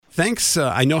Thanks.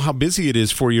 I know how busy it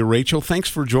is for you, Rachel. Thanks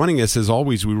for joining us. As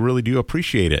always, we really do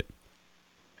appreciate it.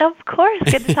 Of course.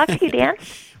 Good to talk to you, Dan.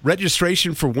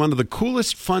 Registration for one of the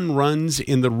coolest fun runs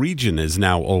in the region is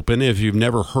now open. If you've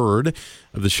never heard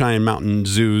of the Cheyenne Mountain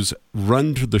Zoo's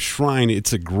Run to the Shrine,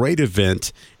 it's a great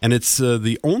event, and it's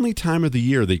the only time of the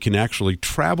year that you can actually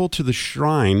travel to the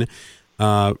Shrine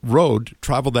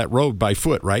travel that road by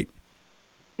foot, right?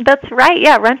 That's right.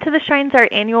 Yeah, Run to the Shrine's our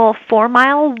annual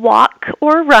 4-mile walk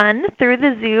or run through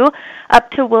the zoo up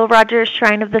to Will Rogers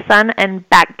Shrine of the Sun and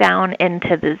back down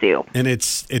into the zoo. And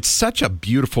it's such a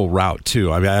beautiful route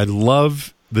too. I mean, I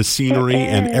love the scenery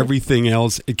and everything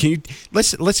else.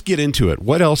 Let's get into it.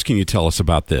 What else can you tell us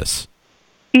about this?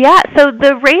 Yeah, so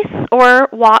the race or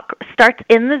walk starts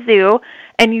in the zoo,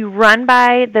 and you run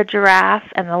by the giraffe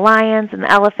and the lions and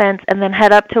the elephants, and then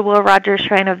head up to Will Rogers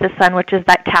Shrine of the Sun, which is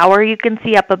that tower you can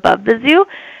see up above the zoo,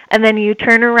 and then you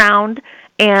turn around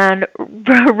and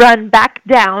run back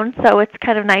down. So it's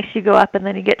kind of nice. You go up, and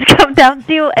then you get to come down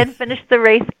too and finish the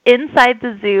race inside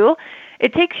the zoo.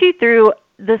 It takes you through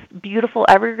this beautiful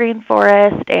evergreen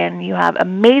forest, and you have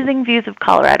amazing views of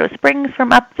Colorado Springs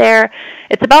from up there.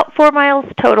 It's about 4 miles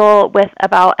total with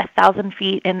about 1,000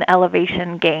 feet in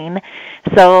elevation gain.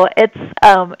 So it's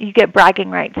you get bragging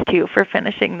rights too for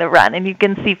finishing the run, and you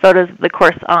can see photos of the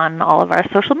course on all of our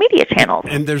social media channels.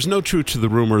 And there's no truth to the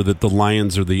rumor that the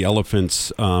lions or the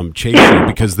elephants chase you,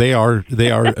 because they are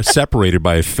separated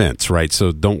by a fence, right?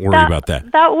 So don't worry about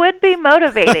that. That would be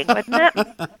motivating, wouldn't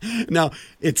it? Now,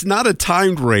 it's not a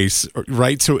timed race,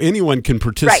 right? So anyone can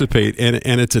participate, right.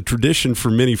 and it's a tradition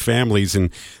for many families and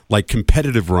like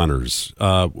competitive runners.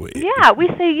 Yeah, we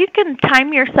say you can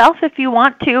time yourself if you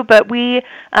want to, but we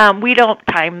don't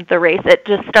time the race. It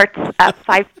just starts at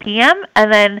 5 p.m.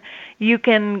 and then you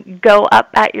can go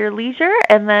up at your leisure,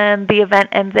 and then the event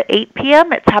ends at 8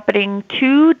 p.m. It's happening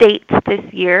 2 dates this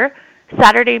year,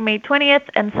 Saturday, May 20th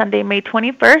and Sunday, May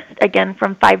 21st, again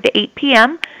from 5 to 8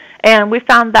 p.m. And we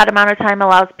found that amount of time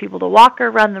allows people to walk or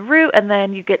run the route, and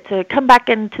then you get to come back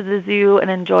into the zoo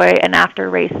and enjoy an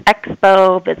after-race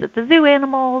expo, visit the zoo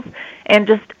animals, and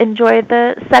just enjoy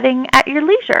the setting at your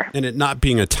leisure. And it not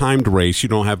being a timed race, you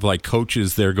don't have like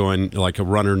coaches there going like a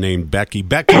runner named Becky.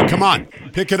 Becky, come on,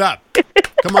 pick it up.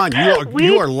 Come on,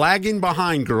 you are lagging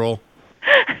behind, girl.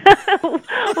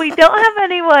 We don't have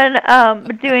anyone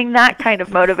doing that kind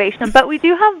of motivation, but we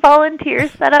do have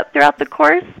volunteers set up throughout the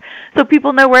course so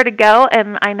people know where to go,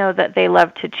 and I know that they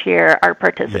love to cheer our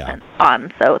participants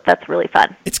on, so that's really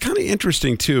fun. It's kind of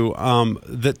interesting, too,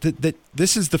 that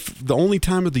this is the only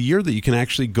time of the year that you can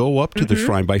actually go up to the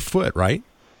shrine by foot, right?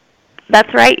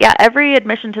 That's right. Yeah, every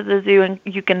admission to the zoo, and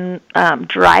you can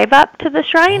drive up to the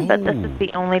shrine, but this is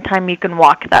the only time you can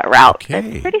walk that route. Okay.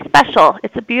 It's pretty special.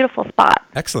 It's a beautiful spot.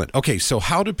 Excellent. Okay, so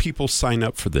how do people sign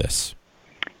up for this?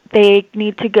 They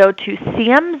need to go to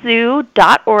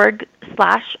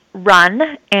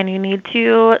cmzoo.org/run, and you need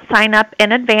to sign up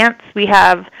in advance. We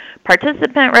have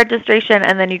participant registration,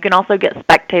 and then you can also get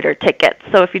spectator tickets.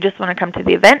 So if you just want to come to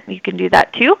the event, you can do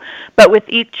that too. But with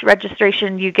each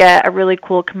registration, you get a really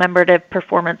cool commemorative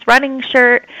performance running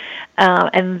shirt.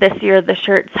 And this year, the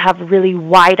shirts have really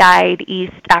wide-eyed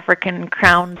East African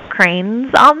crowned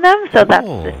cranes on them. So that's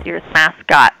this year's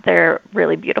mascot. They're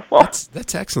really beautiful.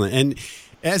 That's excellent. And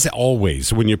as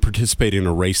always, when you participate in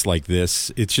a race like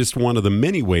this, it's just one of the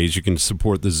many ways you can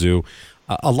support the zoo.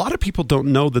 A lot of people don't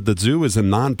know that the zoo is a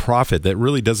nonprofit that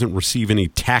really doesn't receive any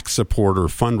tax support or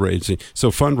fundraising.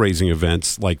 So fundraising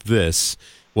events like this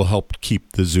will help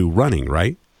keep the zoo running,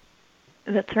 right?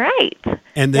 That's right.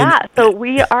 And then, so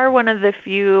we are one of the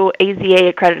few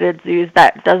AZA-accredited zoos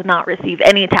that does not receive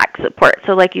any tax support.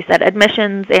 So like you said,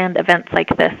 admissions and events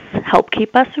like this help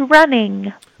keep us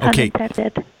running. Okay.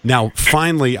 Now,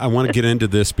 finally, I want to get into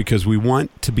this because we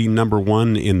want to be number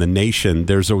one in the nation.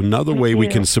 There's another way we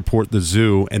can support the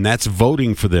zoo, and that's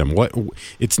voting for them.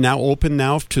 It's now open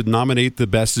now to nominate the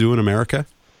best zoo in America?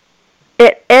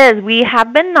 It is. We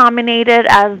have been nominated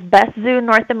as Best Zoo in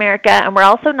North America, and we're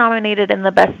also nominated in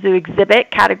the Best Zoo Exhibit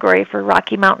category for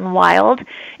Rocky Mountain Wild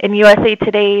in USA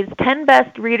Today's 10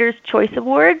 Best Reader's Choice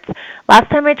Awards. Last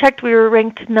time I checked, we were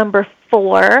ranked number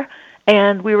 4,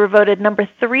 and we were voted number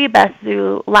 3 Best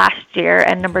Zoo last year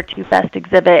and number 2 Best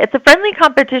Exhibit. It's a friendly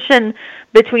competition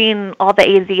between all the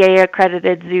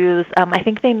AZA-accredited zoos. I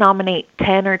think they nominate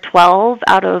 10 or 12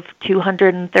 out of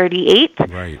 238.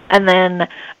 Right. And then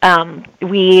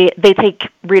they take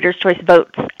Reader's Choice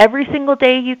votes every single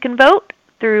day. You can vote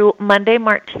through Monday,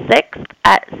 March 6th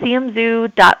at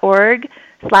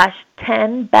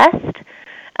cmzoo.org/10best.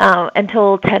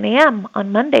 until 10 a.m.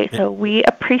 on Monday. So we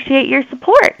appreciate your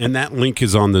support. And that link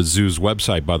is on the zoo's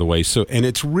website, by the way. And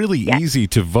it's really easy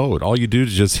to vote. All you do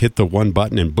is just hit the one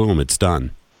button and boom, it's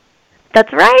done.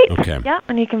 That's right. Okay. Yep,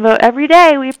 and you can vote every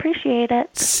day. We appreciate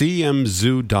it.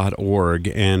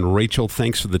 cmzoo.org. And Rachel,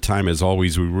 thanks for the time as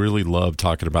always. We really love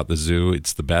talking about the zoo.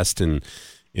 It's the best in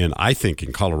I think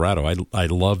in Colorado. I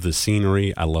love the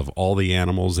scenery. I love all the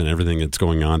animals and everything that's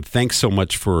going on. Thanks so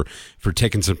much for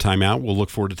taking some time out. We'll look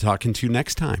forward to talking to you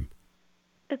next time.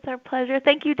 It's our pleasure.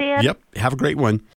 Thank you, Dan. Yep. Have a great one.